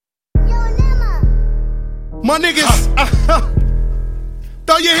My niggas,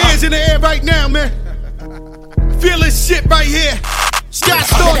 throw your hands in the air right now, man. Feel this shit right here. Scott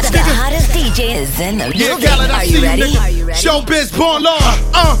Storch, nigga. The hottest DJ is in the building. Khaled, Are you ready? Showbiz, born law.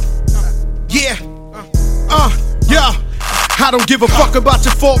 Yeah. Yeah. I don't give a fuck about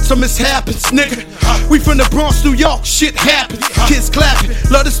your faults or mishaps, nigga. We from the Bronx, New York, shit happens. Kids clapping,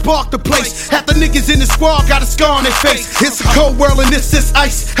 love to spark the place. Half the niggas in the squad got a scar on their face. It's a cold world and this is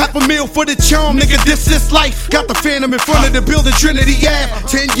ice. Half a meal for the charm, nigga, this is life. Got the Phantom in front of the building, Trinity Ave.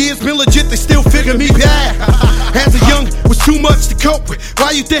 10 years been legit, they still figure me bad. As a young, was too much to cope with.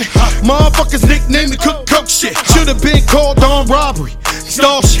 Why you think motherfuckers nicknamed the cook shit? Should've been called on robbery,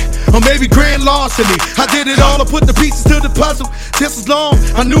 stall shit, or maybe grand larceny. I did it all, I put the pieces to the puzzle. Just as long,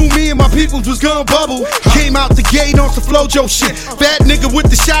 I knew me and my peoples was gonna bubble. Came out the gate on some Flojo shit. Fat nigga with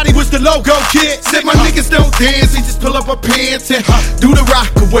the shotty was the logo kid. Said my niggas don't dance, we just pull up our pants and do the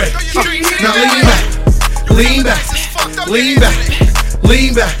rock away. Now lean back, lean back, lean back,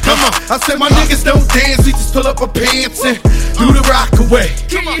 lean back. Come on, I said my niggas don't dance, we just pull up our pants and do the rock away.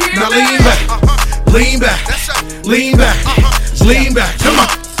 Now lean back, lean back, lean back, lean back. Come on.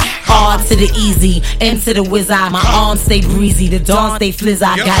 R to the easy, M to the whiz eye. My arms stay breezy, the dawn stay flizz.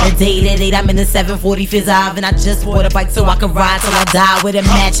 I got a date at 8, I'm in the 740 fizz eye. And I just bought a bike so I can ride till I die with a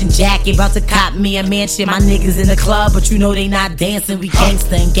matching jacket. About to cop me a mansion. My niggas in the club, but you know they not dancing. We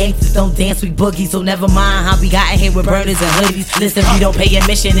gangsta and gangsters don't dance, we boogie. So never mind how we got in here with burners and hoodies. Listen, we don't pay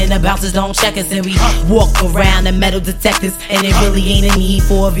admission and the bouncers don't check us. And we walk around the metal detectors. And it really ain't a need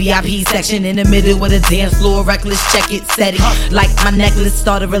for a VIP section. In the middle of the dance floor, reckless, check it, steady. Like my necklace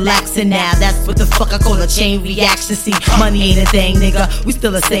started relaxing now. That's what the fuck I call a chain reaction. See, money ain't a thing, nigga. We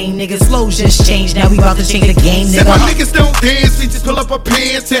still the same niggas. Flow just changed, now we about to change the game, nigga. Said my niggas don't dance, we just pull up our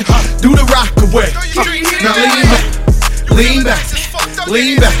pants and do the rock away. Now lean back, lean back,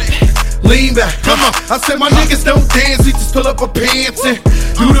 lean back, lean back. Come on, I said my niggas don't dance, we just pull up our pants and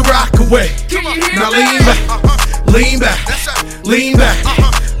do the rock away. Now lean back, lean back, lean back,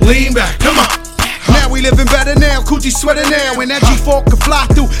 lean back. Come on. Now we living better now, Coochie sweater now, and that G4 can fly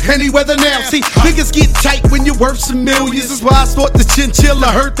through any weather now. See, niggas get tight when you're worth some millions. That's why I thought the chinchilla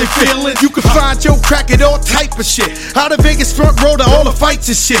hurt their feelings. You can find your crack at all type of shit. Out of Vegas front row to all the fights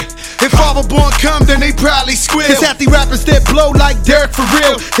and shit. If Father Born come, then they probably squeal. Cause half the rappers that blow like Derek for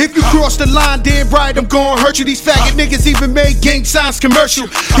real. If you cross the line, damn right, I'm gon' hurt you. These faggot niggas even made gang signs commercial.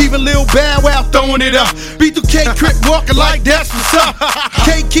 Even Lil Bow Wow throwing it up. B2K Crip walking like that's what's up.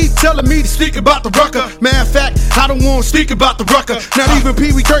 K keep telling me to speak about the rucker. Matter of fact, I don't wanna speak about the rucker. Not even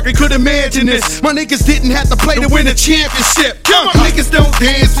Pee Wee Kirkland could imagine this. My niggas didn't have to play to win a championship. Come on, niggas don't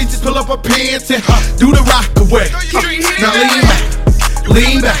dance, we just pull up our pants and do the rock away. Now lean back,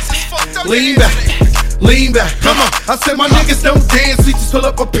 lean back, lean back, lean back. Come on, I said my niggas don't dance, we just pull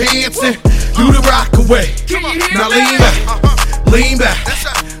up our pants and do the rock away. Now lean back, lean back,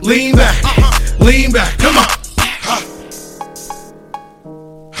 lean back, lean back. Come on.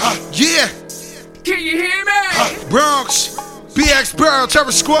 Yeah. Can you hear me? Bronx, BX Burrow,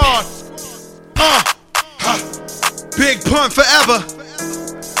 Terror Squad. Big Pun forever.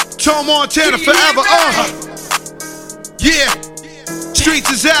 Tom Montana forever. Yeah. Streets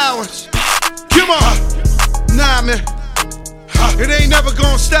is ours. Come on. Nah, man. It ain't never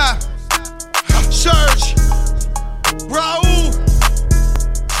gonna stop. Surge. Raul.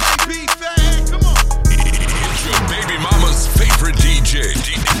 KB Fag. Come on. It's your baby mama's favorite DJ.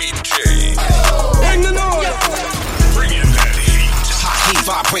 Bring the noise. Bring in that heat. Hot heat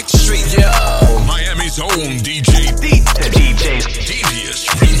vibrate the street, Miami's own DJ. DJ. Devious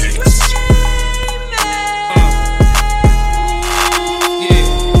Remix.